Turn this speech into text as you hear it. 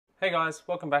Hey guys,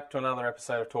 welcome back to another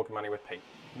episode of Talking Money with Pete.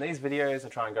 In these videos I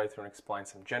try and go through and explain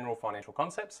some general financial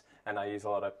concepts, and I use a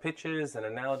lot of pictures and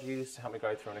analogies to help me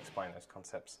go through and explain those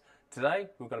concepts. Today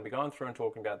we're going to be going through and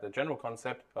talking about the general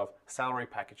concept of salary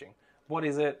packaging. What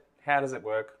is it? How does it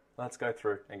work? Let's go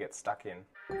through and get stuck in.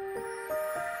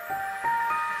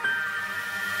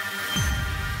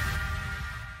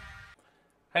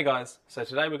 Hey guys, so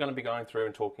today we're going to be going through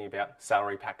and talking about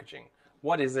salary packaging.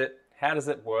 What is it? How does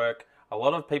it work? A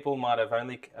lot of people might have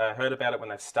only heard about it when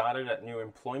they've started at new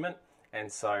employment, and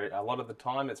so a lot of the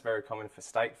time it's very common for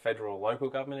state, federal, local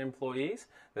government employees.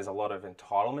 There's a lot of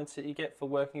entitlements that you get for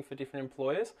working for different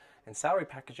employers, and salary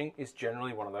packaging is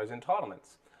generally one of those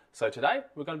entitlements. So today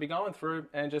we're going to be going through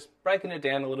and just breaking it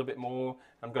down a little bit more.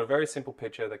 I've got a very simple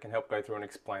picture that can help go through and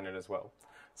explain it as well.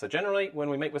 So generally when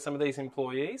we meet with some of these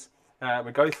employees,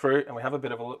 we go through and we have a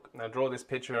bit of a look, and I draw this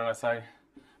picture and I say,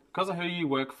 because of who you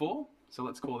work for, so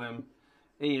let's call them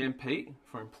EMP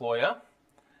for employer,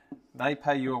 they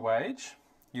pay you a wage,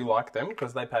 you like them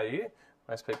because they pay you,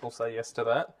 most people say yes to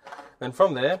that. Then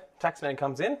from there, taxman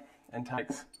comes in and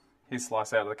takes his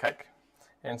slice out of the cake.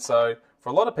 And so for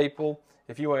a lot of people,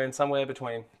 if you earn somewhere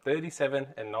between $37,000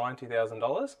 and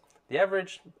 $90,000, the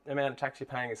average amount of tax you're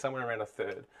paying is somewhere around a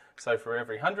third. So for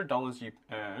every $100 you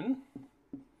earn,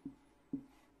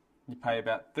 you pay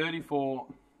about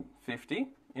 $34.50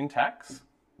 in tax.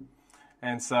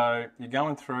 And so you're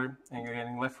going through and you're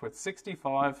getting left with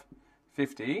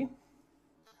 $65.50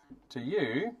 to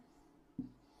you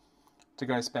to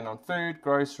go spend on food,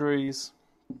 groceries,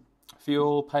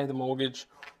 fuel, pay the mortgage,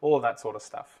 all of that sort of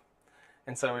stuff.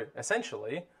 And so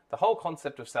essentially the whole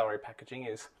concept of salary packaging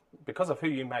is, because of who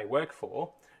you may work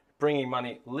for, bringing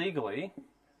money legally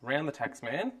around the tax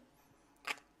man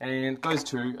and goes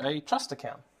to a trust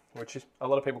account, which is, a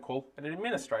lot of people call an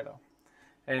administrator.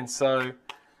 And so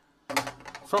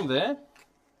from there,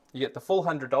 you get the full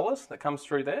 $100 that comes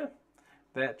through there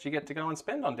that you get to go and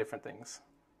spend on different things.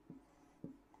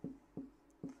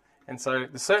 And so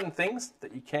there's certain things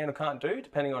that you can or can't do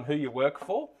depending on who you work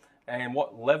for and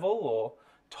what level or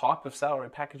type of salary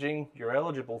packaging you're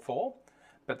eligible for.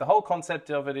 But the whole concept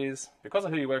of it is, because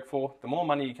of who you work for, the more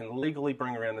money you can legally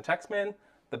bring around the taxman,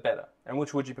 the better. And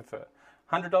which would you prefer,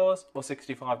 $100 or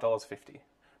 $65.50?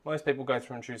 Most people go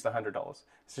through and choose the $100.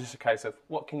 It's just a case of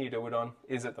what can you do it on?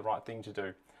 Is it the right thing to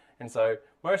do? And so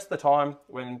most of the time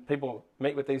when people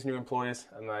meet with these new employers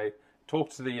and they talk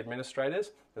to the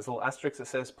administrators, there's a little asterisk that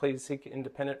says, please seek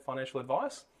independent financial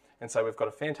advice. And so we've got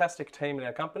a fantastic team in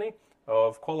our company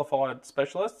of qualified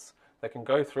specialists that can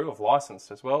go through, of licensed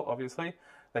as well, obviously,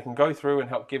 they can go through and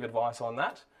help give advice on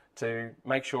that to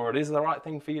make sure it is the right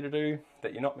thing for you to do,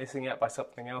 that you're not missing out by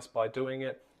something else by doing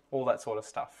it, all that sort of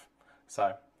stuff.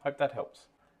 So hope that helps.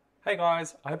 Hey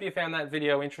guys, I hope you found that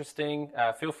video interesting.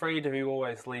 Feel free to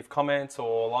always leave comments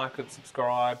or like and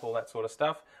subscribe, all that sort of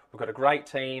stuff. We've got a great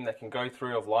team that can go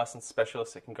through, of licensed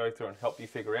specialists that can go through and help you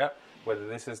figure out whether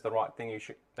this is the right thing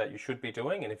that you should be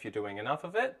doing and if you're doing enough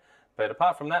of it. But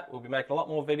apart from that, we'll be making a lot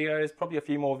more videos, probably a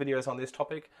few more videos on this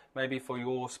topic, maybe for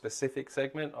your specific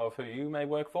segment of who you may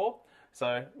work for.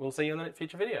 So we'll see you in the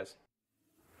future videos.